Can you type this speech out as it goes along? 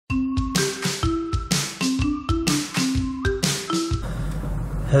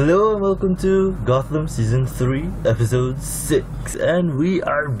Hello and welcome to Gotham Season 3, Episode 6, and we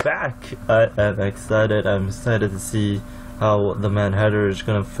are back! I am excited. I'm excited to see how the Mad Hatter is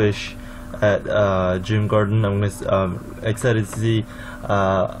gonna fish at Dream Garden. I'm excited to see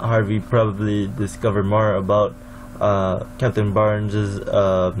Harvey probably discover more about Captain Barnes'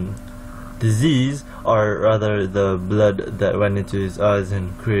 disease, or rather the blood that went into his eyes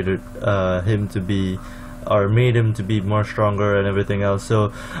and created him to be, or made him to be more stronger and everything else.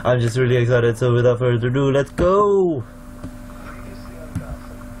 So I'm just really excited. So without further ado, let's go.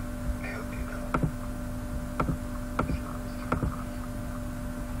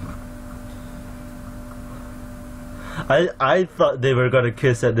 I thought they were gonna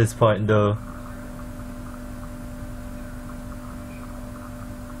kiss at this point though.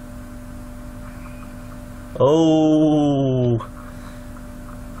 Oh,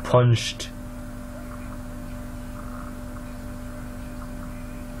 punched.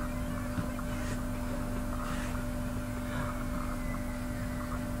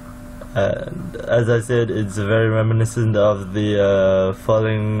 And as I said, it's very reminiscent of the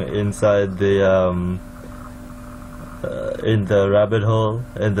falling inside the in the rabbit hole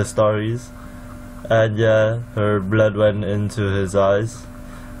in the stories. And yeah, her blood went into his eyes,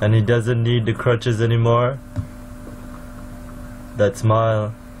 and he doesn't need the crutches anymore. That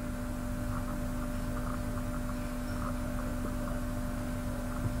smile.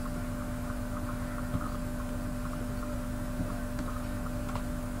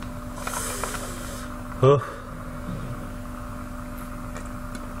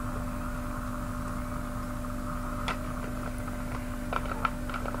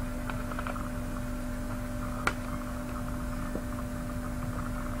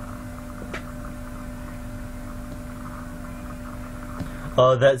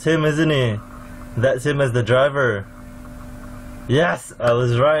 Oh, that's him, isn't he? That's him as the driver. Yes, I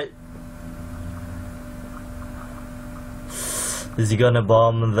was right. Is he gonna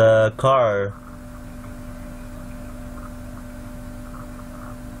bomb the car?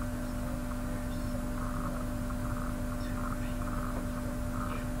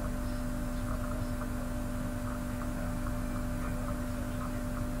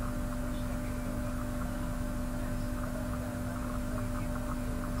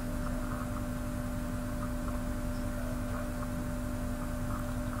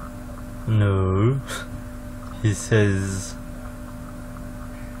 No, he says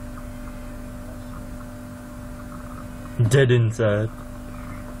dead inside.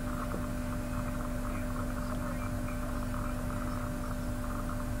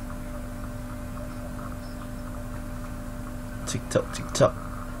 Tick tock, tick tock.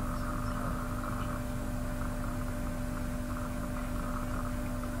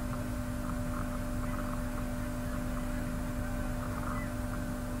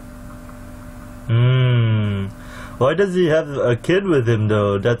 Why does he have a kid with him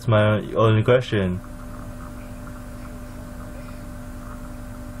though? That's my only question.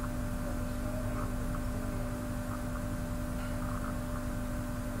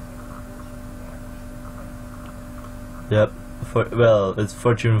 Yep. Well, it's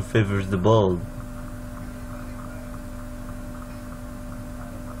fortune favors the bold.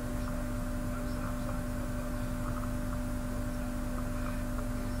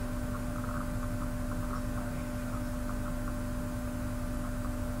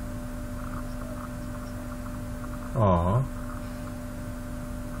 Aww.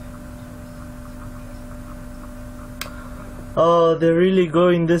 Oh, they're really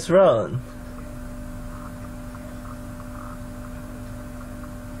going this route.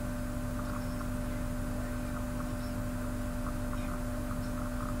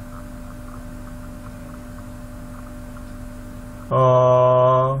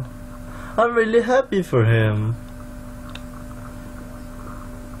 Aww. I'm really happy for him.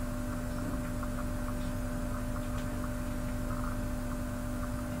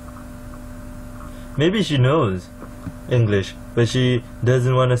 Maybe she knows English, but she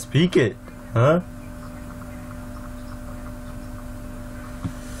doesn't want to speak it, huh?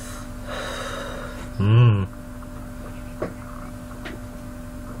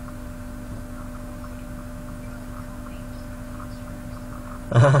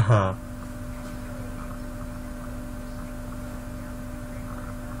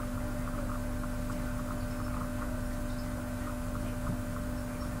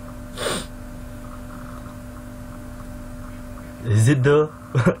 Is it though?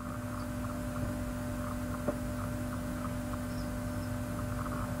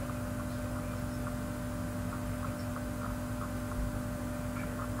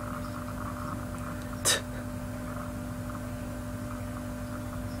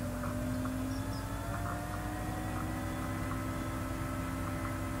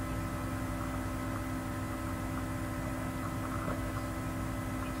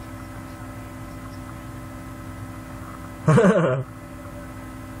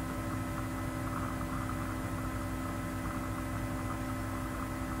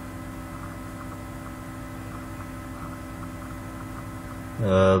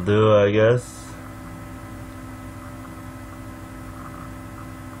 I'll do, I guess.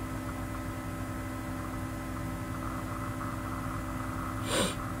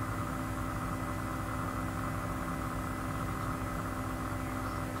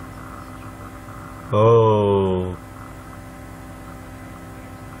 Oh.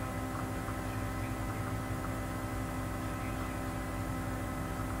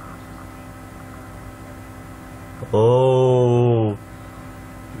 Oh.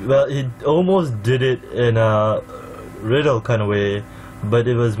 Well, he almost did it in a riddle kind of way, but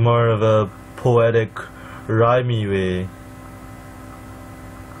it was more of a poetic, rhymey way.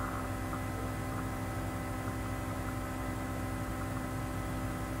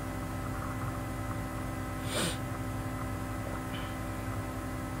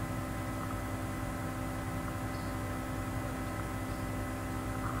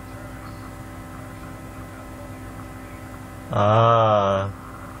 Ah.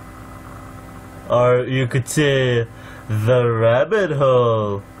 Or you could say the rabbit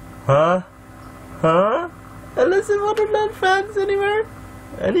hole. Huh? Huh? Alice in Wonderland fans anywhere?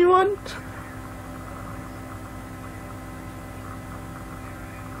 Anyone?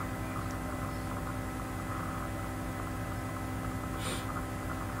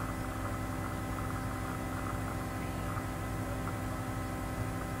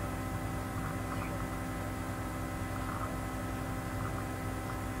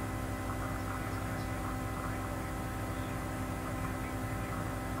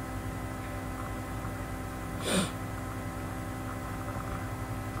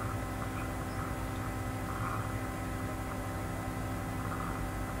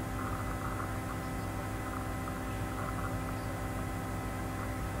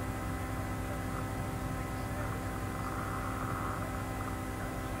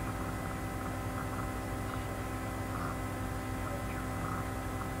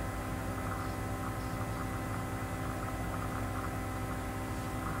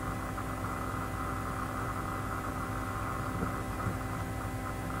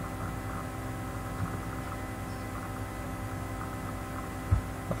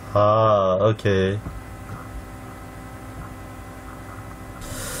 Ah, okay.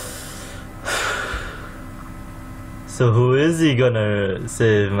 So who is he gonna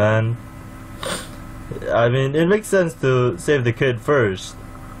save, man? I mean, it makes sense to save the kid first.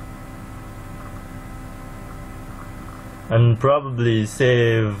 And probably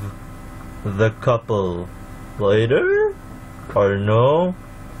save the couple later? Or no?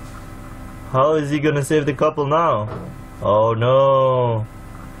 How is he gonna save the couple now? Oh no.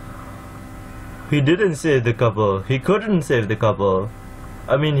 He didn't save the couple. He couldn't save the couple.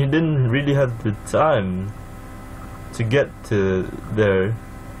 I mean, he didn't really have the time to get to there.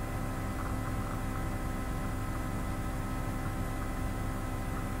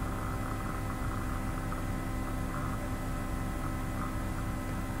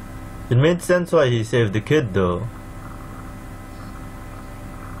 It made sense why he saved the kid though.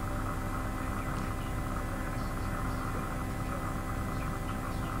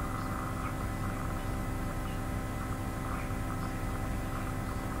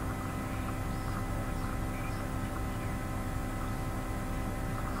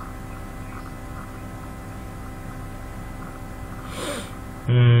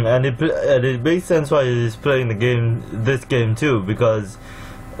 And it makes sense why he's playing this game too, because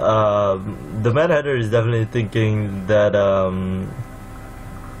the Mad Hatter is definitely thinking that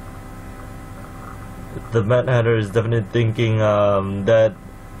that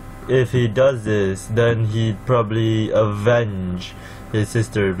if he does this, then he'd probably avenge his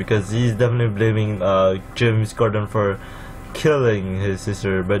sister, because he's definitely blaming James Gordon for killing his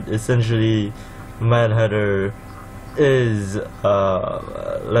sister. But essentially, Mad Hatter is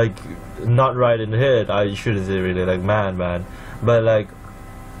like not right in the head. I shouldn't say really like man, but like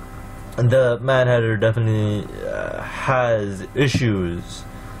the Mad Hatter definitely has issues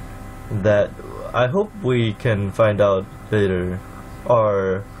that I hope we can find out later,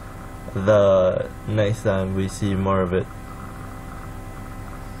 or the next time we see more of it.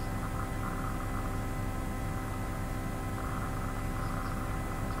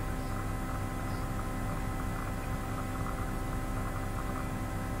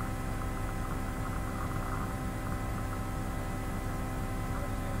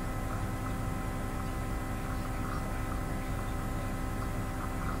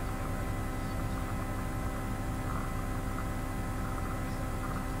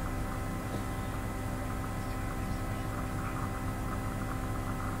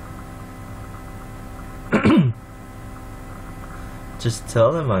 Just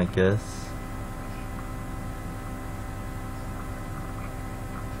tell him, I guess.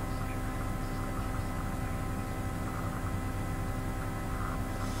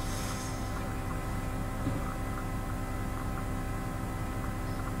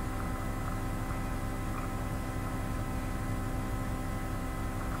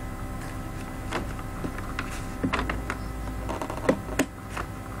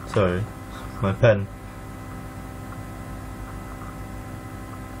 Sorry, my pen.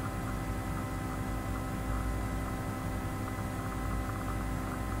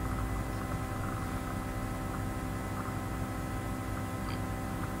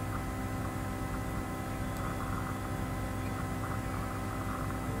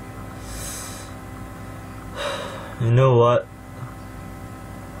 You know what?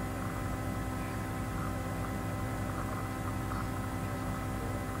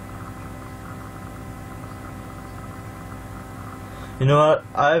 You know what?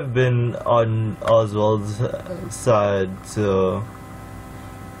 I've been on Oswald's side, so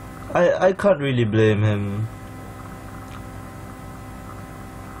I can't really blame him.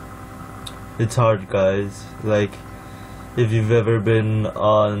 It's hard, guys. Like, if you've ever been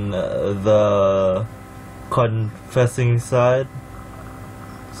on the confessing side,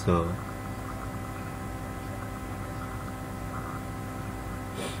 so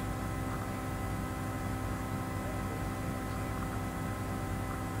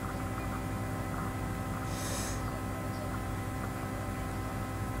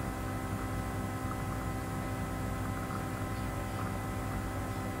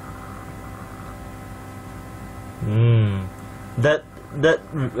that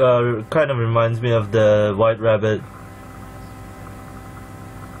kind of reminds me of the White Rabbit.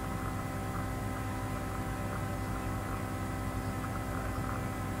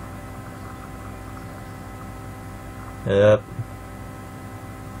 Yep.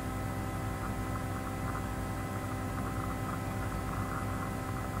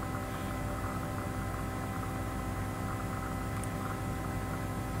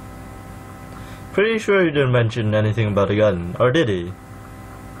 Pretty sure he didn't mention anything about a gun, or did he?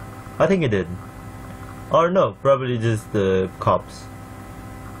 I think he did. Or no, probably just the cops.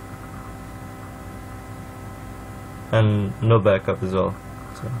 And no backup as well.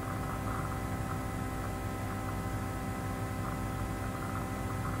 So.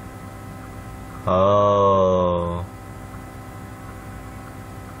 Oh.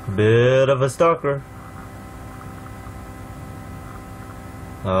 Bit of a stalker.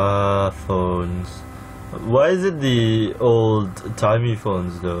 Ah, phones. Why is it the old-timey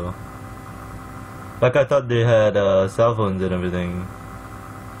phones though? Like, I thought they had cell phones and everything.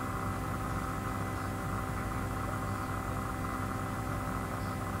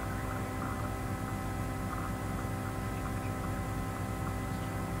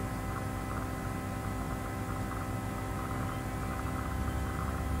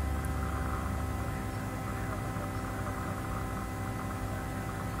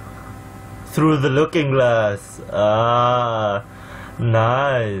 Through the looking glass. Ah,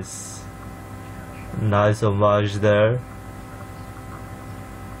 nice. Nice homage there.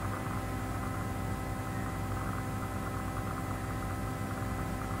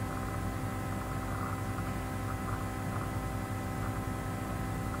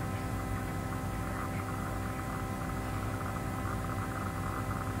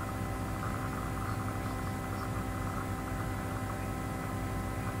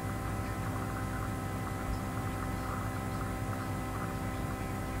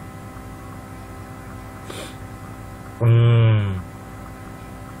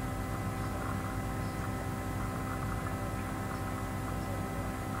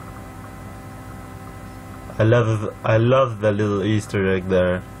 I love the little Easter egg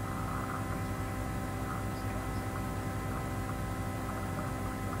there.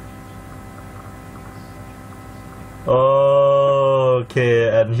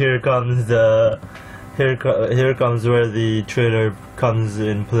 Okay, and here comes the here comes where the trailer comes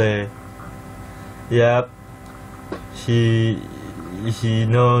in play. Yep. He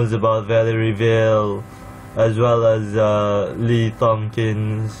knows about Valerie Vale as well as Lee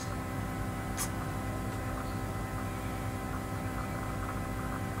Tompkins.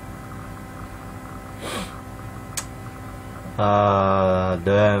 Ah,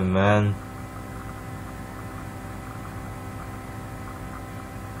 damn, man.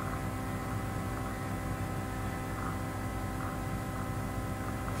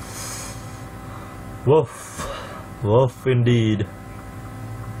 Woof. Woof indeed.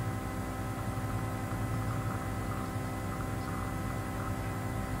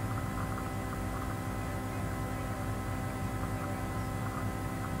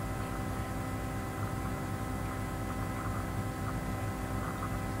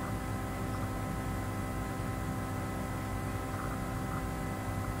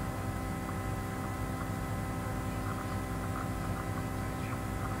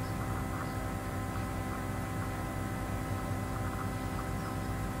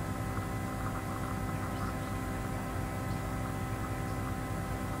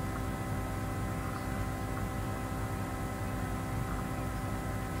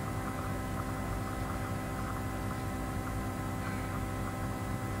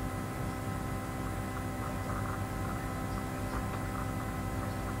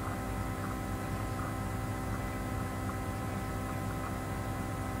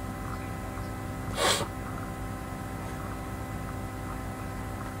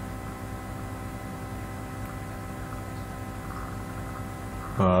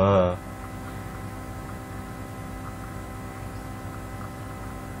 Ah.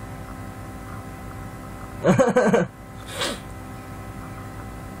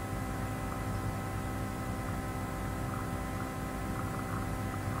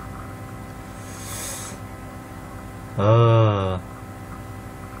 Ah.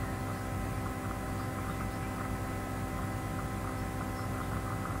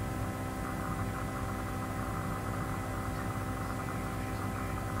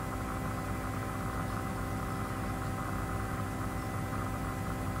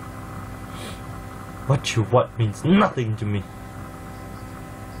 What you want means nothing to me.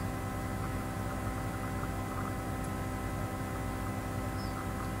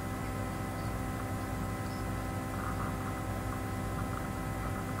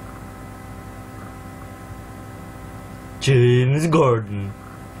 James Gordon.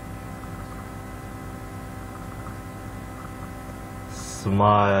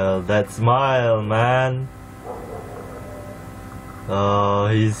 Smile, that smile, man. Oh,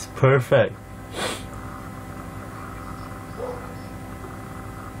 he's perfect.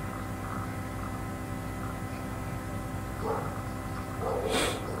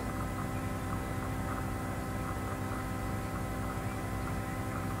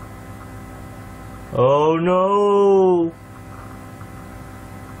 Oh no!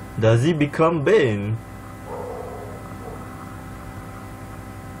 Does he become Bane?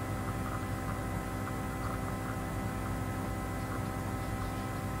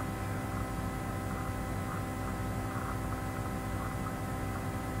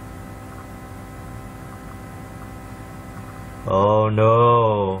 Oh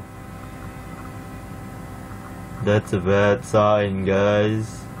no! That's a bad sign,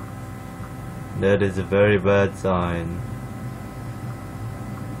 guys. That is a very bad sign.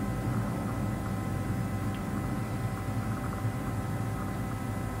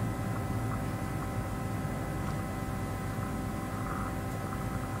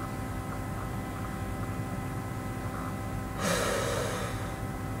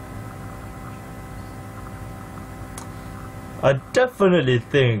 I definitely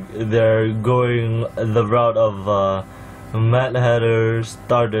think they're going the route of Mad Hatter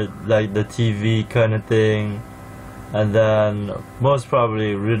started like the TV kind of thing, and then most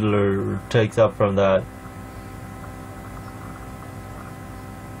probably Riddler takes up from that.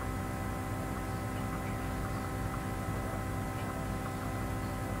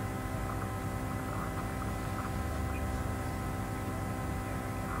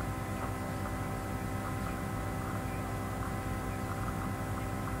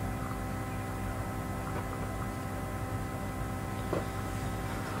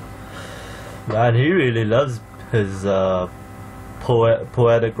 And he really loves his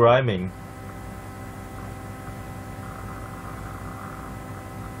poetic rhyming.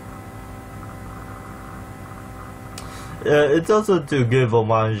 It's also to give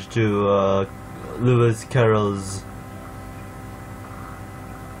homage to Lewis Carroll's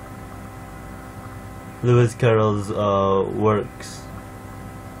works.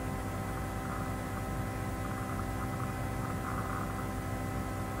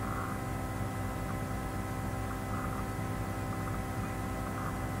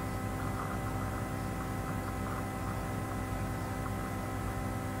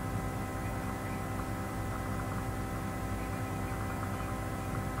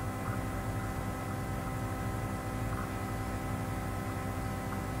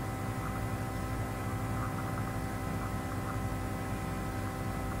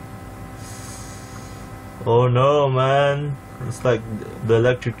 Oh no, man. It's like the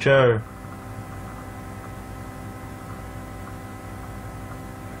electric chair.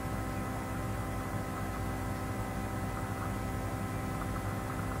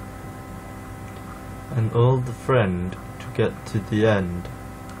 An old friend to get to the end.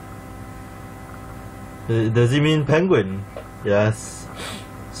 Does he mean penguin? Yes.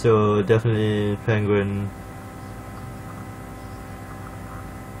 So definitely penguin.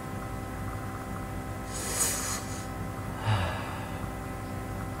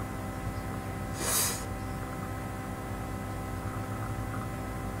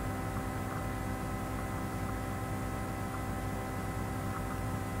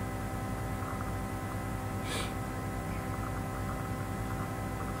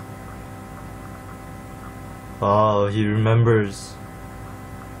 Oh, he remembers.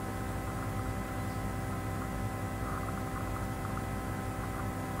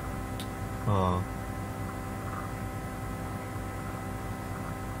 Oh.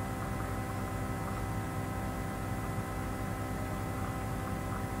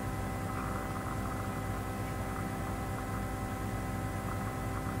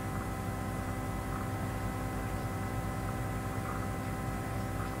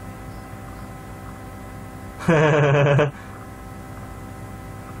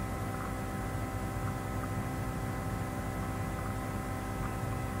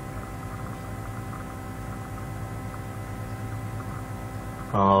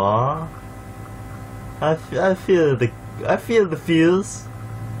 Aww. I feel the feels.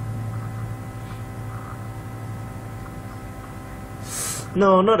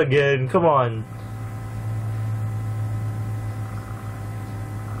 No, not again. Come on.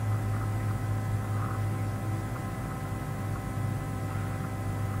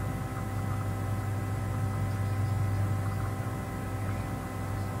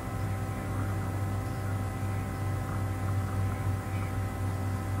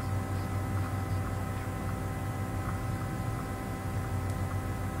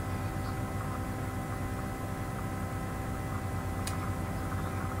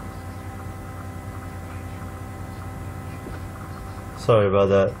 Sorry about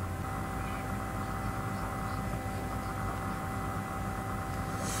that.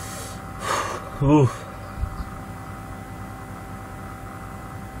 Oof.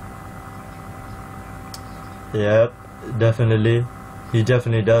 Yep, definitely. He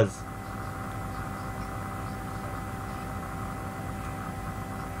definitely does.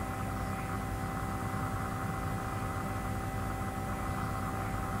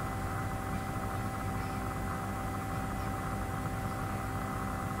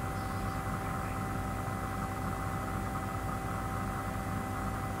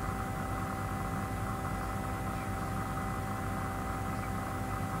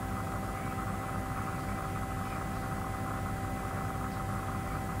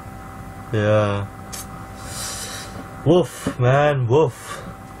 Yeah. Woof, man, woof.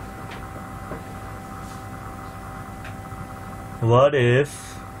 What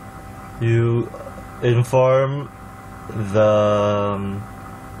if you inform the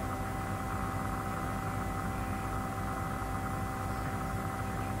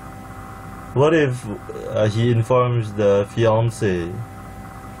what if he informs the fiance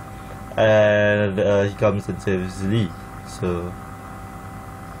and he comes and saves Lee? So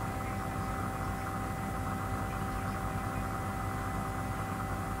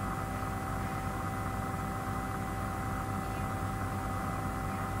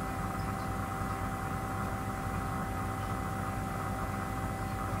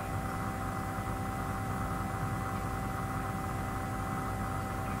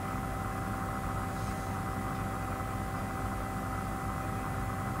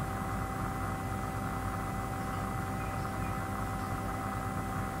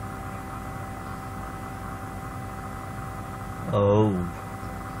oh.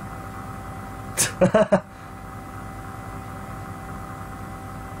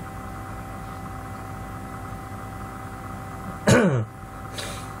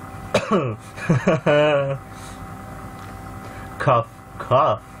 Cough,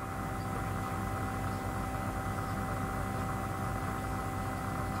 cough.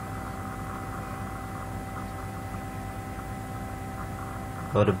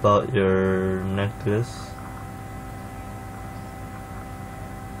 What about your necklace?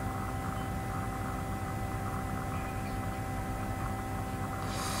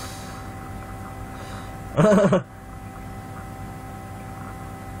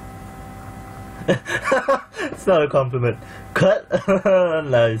 It's not a compliment. Cut.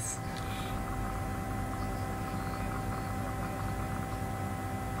 Nice.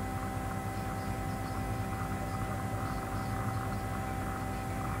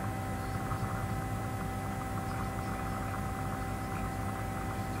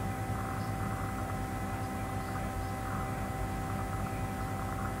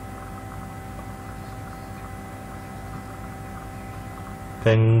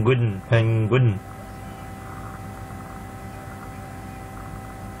 Penguin, penguin.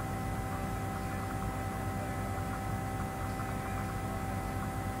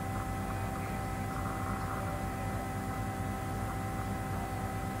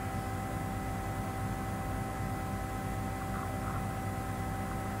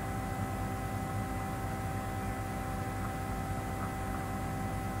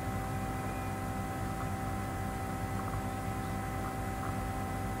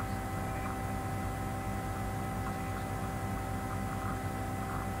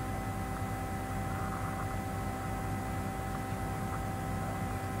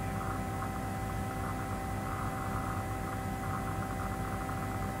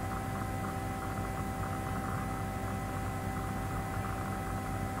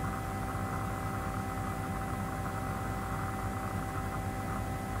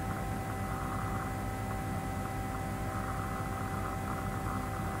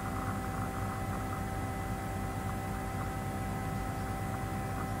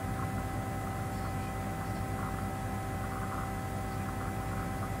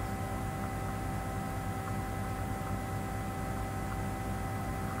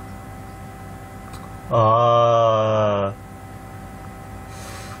 Ah.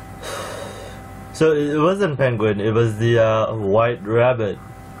 So it wasn't penguin, it was the white rabbit.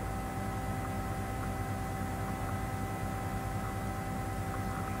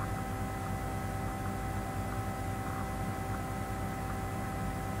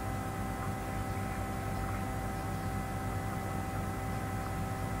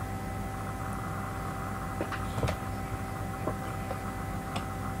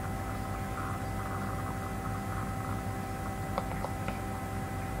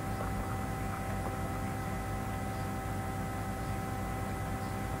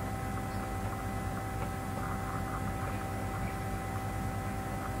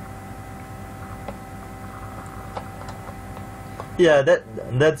 Yeah,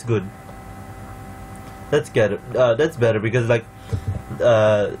 that's good. That's better. That's better because like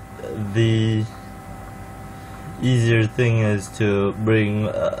the easier thing is to bring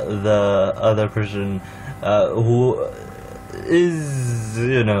the other person who is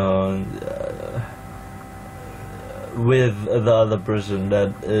with the other person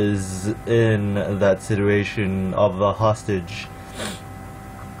that is in that situation of a hostage,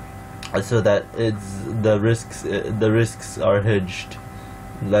 so that the risks are hedged,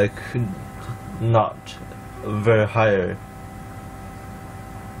 like not very higher,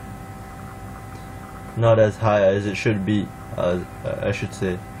 not as high as it should be, I should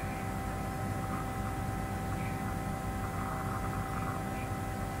say.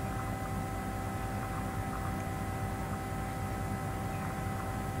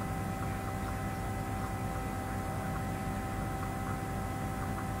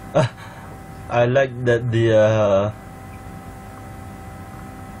 I like that the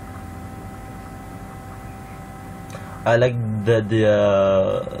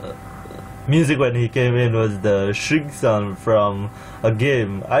music when he came in was the shrink sound from a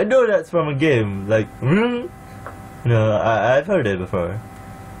game. I know that's from a game, like no, I've heard it before.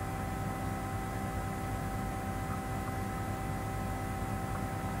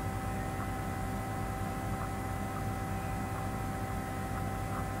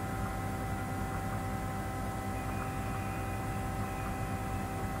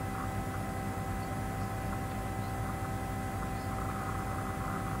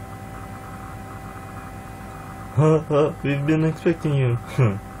 We've been expecting you.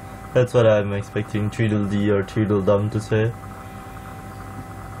 That's what I'm expecting Tweedledee or Tweedledum to say.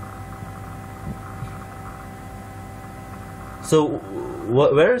 So,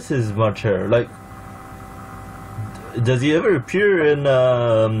 where is his much hair? Like, does he ever appear in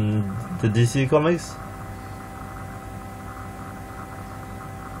the DC comics?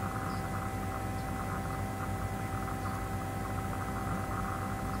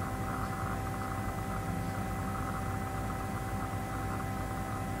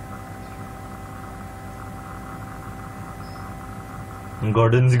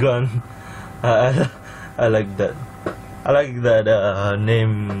 Gordon's gone. I like that. I like that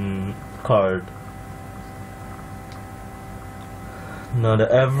name card. Not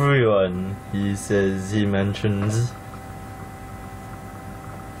everyone he says he mentions.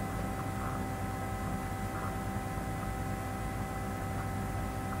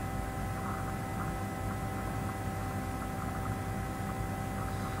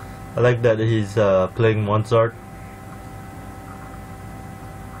 I like that he's playing Mozart.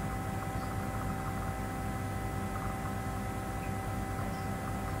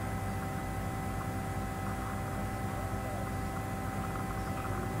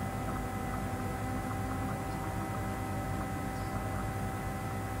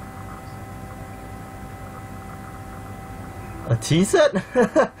 A tea set?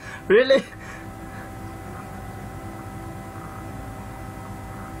 Really?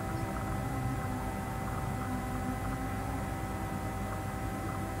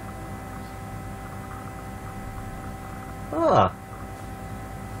 Ah,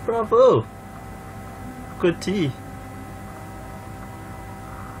 bravo. Good tea.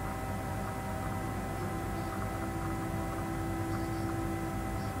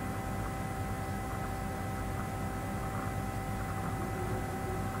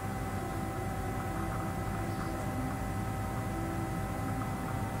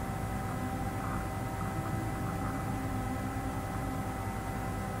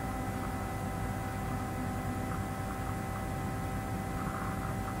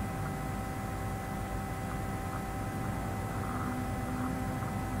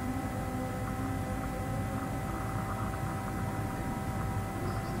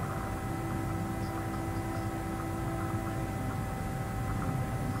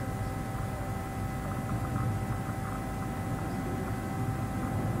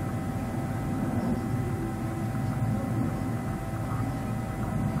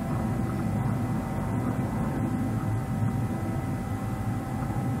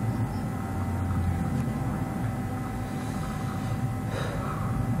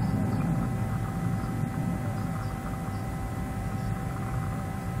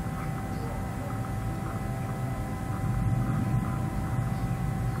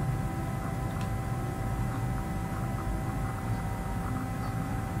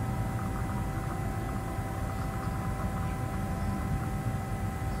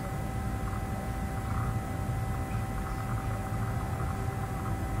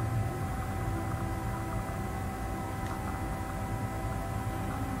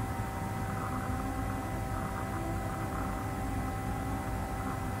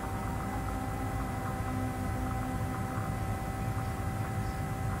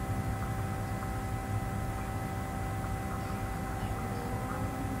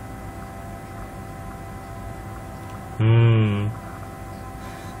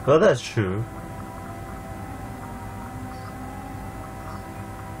 Well, that's true.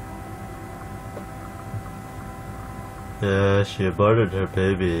 Yeah, she aborted her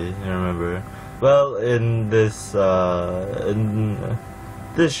baby, I remember. Well, in this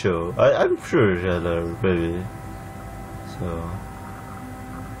show, I'm sure she had a baby. So...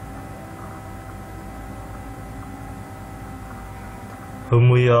 whom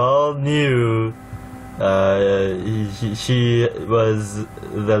we all knew, she was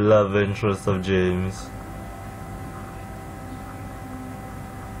the love interest of James.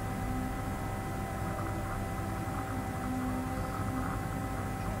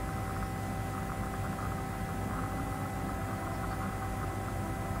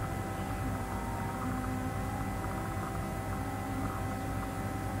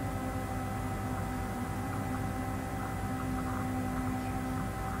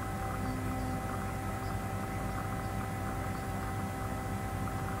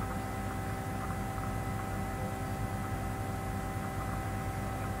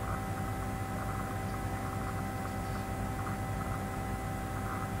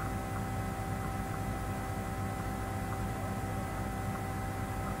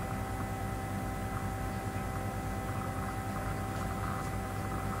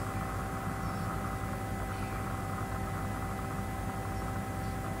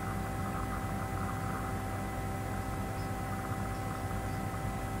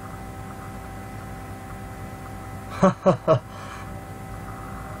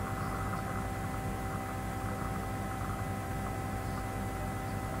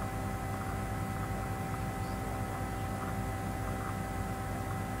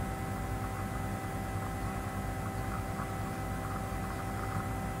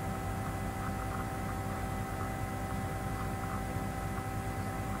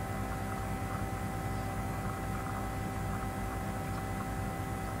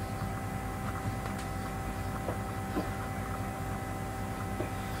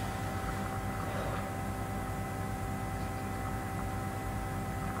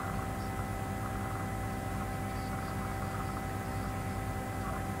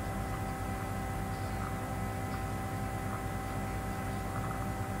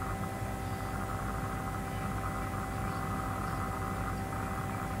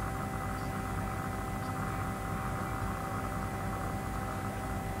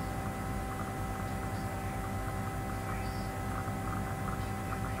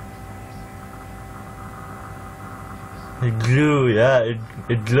 It grew, yeah,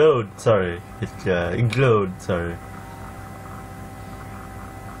 it glowed, sorry. It glowed, sorry.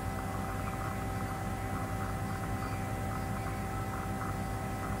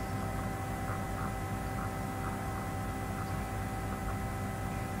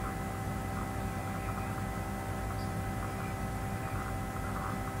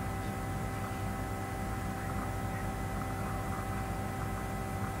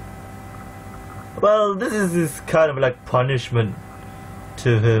 Well, this is kind of like punishment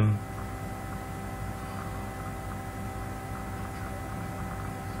to him.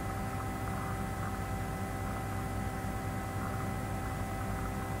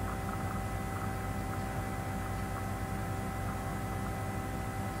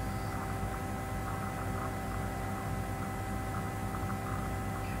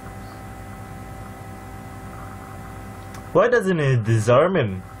 Why doesn't he disarm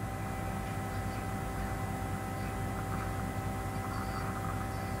him?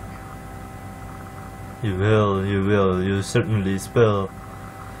 You certainly spill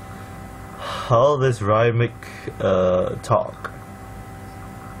all this rhymic talk.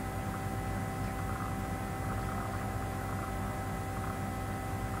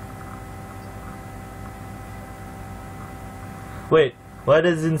 Wait, why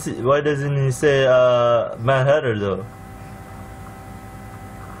doesn't he say Mad Hatter though?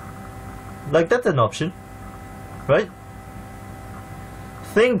 Like, that's an option, right?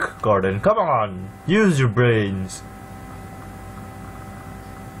 Think, Gordon, come on, use your brains.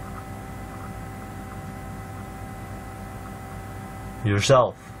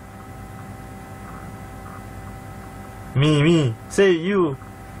 Yourself. Me, say you.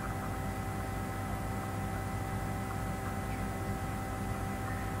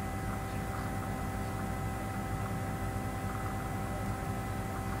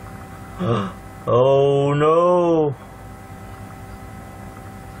 Oh no.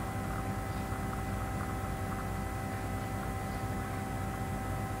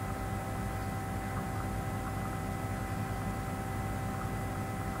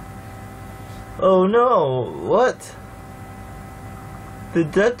 Oh no, what?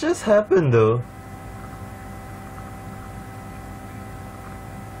 Did that just happen though?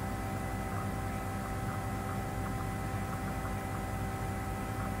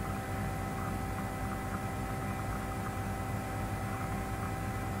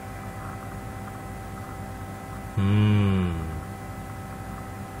 Hmm.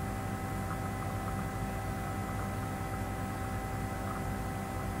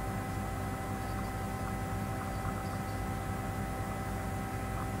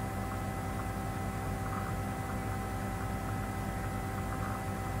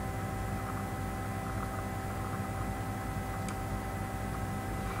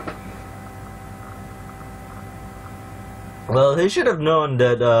 Well, he should have known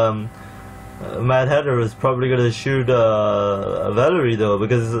that Mad Hatter was probably gonna shoot Valerie though,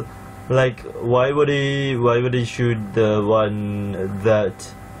 because like why would he shoot the one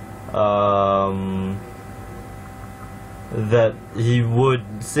that that he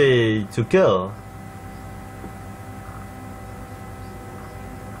would say to kill?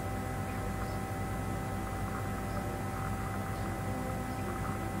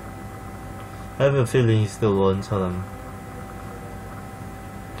 I have a feeling he still won't tell him.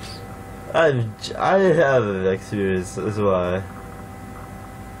 I have experience, that's why.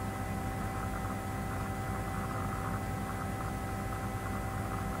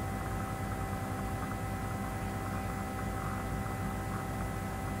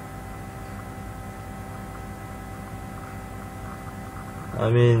 I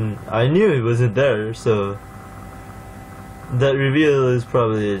mean, I knew he wasn't there, so that reveal is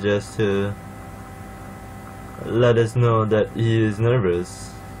probably just to let us know that he is nervous.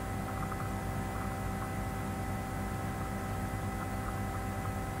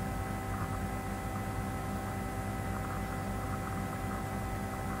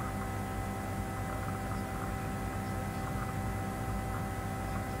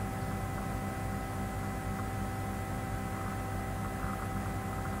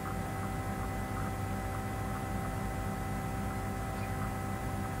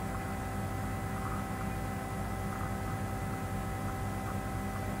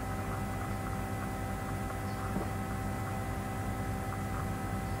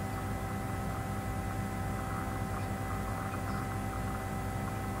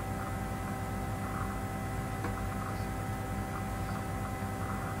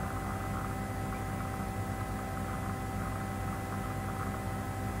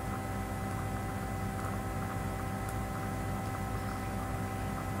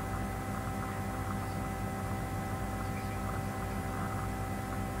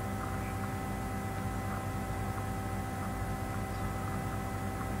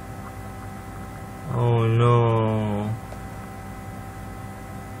 Oh no.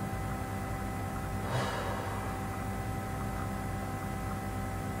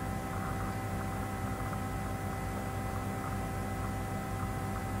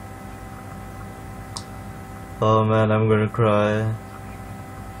 Oh man, I'm gonna cry.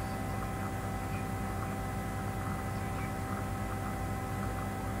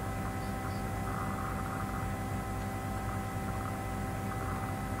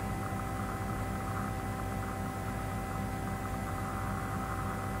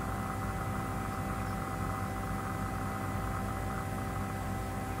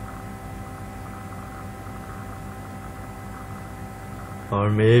 Or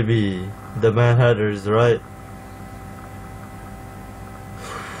maybe the Mad Hatter is right.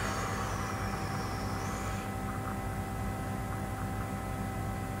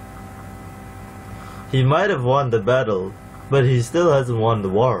 He might have won the battle, but he still hasn't won the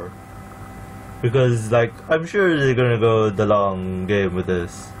war. Because, like, I'm sure they're gonna go the long game with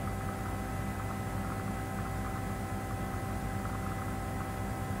this.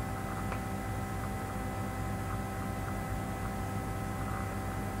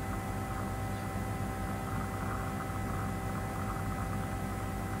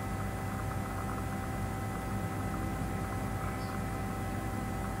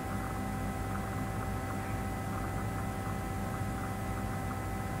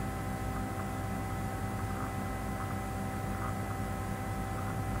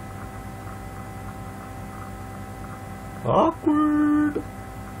 Awkward.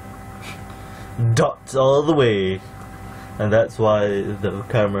 Dots all the way, and that's why the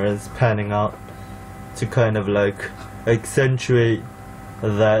camera is panning out to kind of like accentuate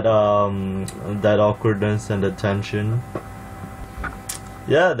that that awkwardness and the tension.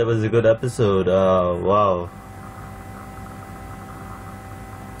 Yeah, that was a good episode. Wow.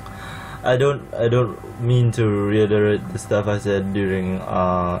 I don't mean to reiterate the stuff I said during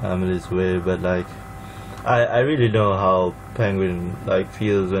Emily's Way, but like I really know how Penguin like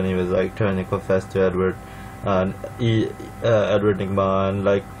feels when he was like trying to confess to Edward and Edward Nigma, and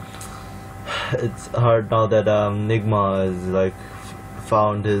like it's hard now that Nigma is like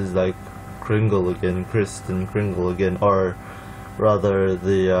found his like Kringle again, Kristen Kringle again, or rather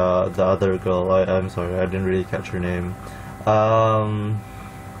the other girl. I'm sorry, I didn't really catch her name.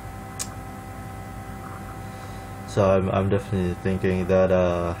 So I'm definitely thinking that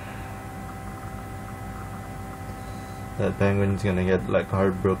that Penguin's gonna get like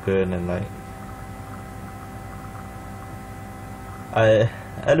heartbroken, and like I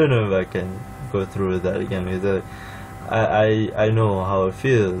don't know if I can go through with that again, because I know how it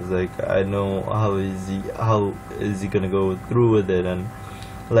feels. Like I know how is he gonna go through with it, and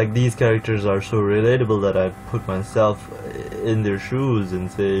like these characters are so relatable that I put myself in their shoes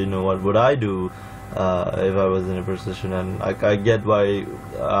and say, you know, what would I do if I was in a position. And I get why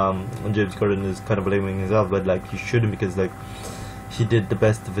James Gordon is kind of blaming himself, but like he shouldn't, because like he did the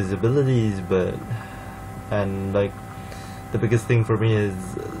best of his abilities. But and like the biggest thing for me is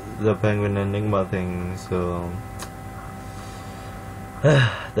the Penguin Enigma thing, so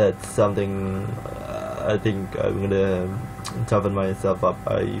that's something I think I'm gonna toughen myself up.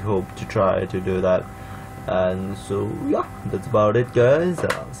 I hope to try to do that. And so yeah, that's about it, guys.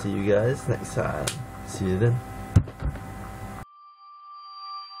 I'll see you guys next time. See you then.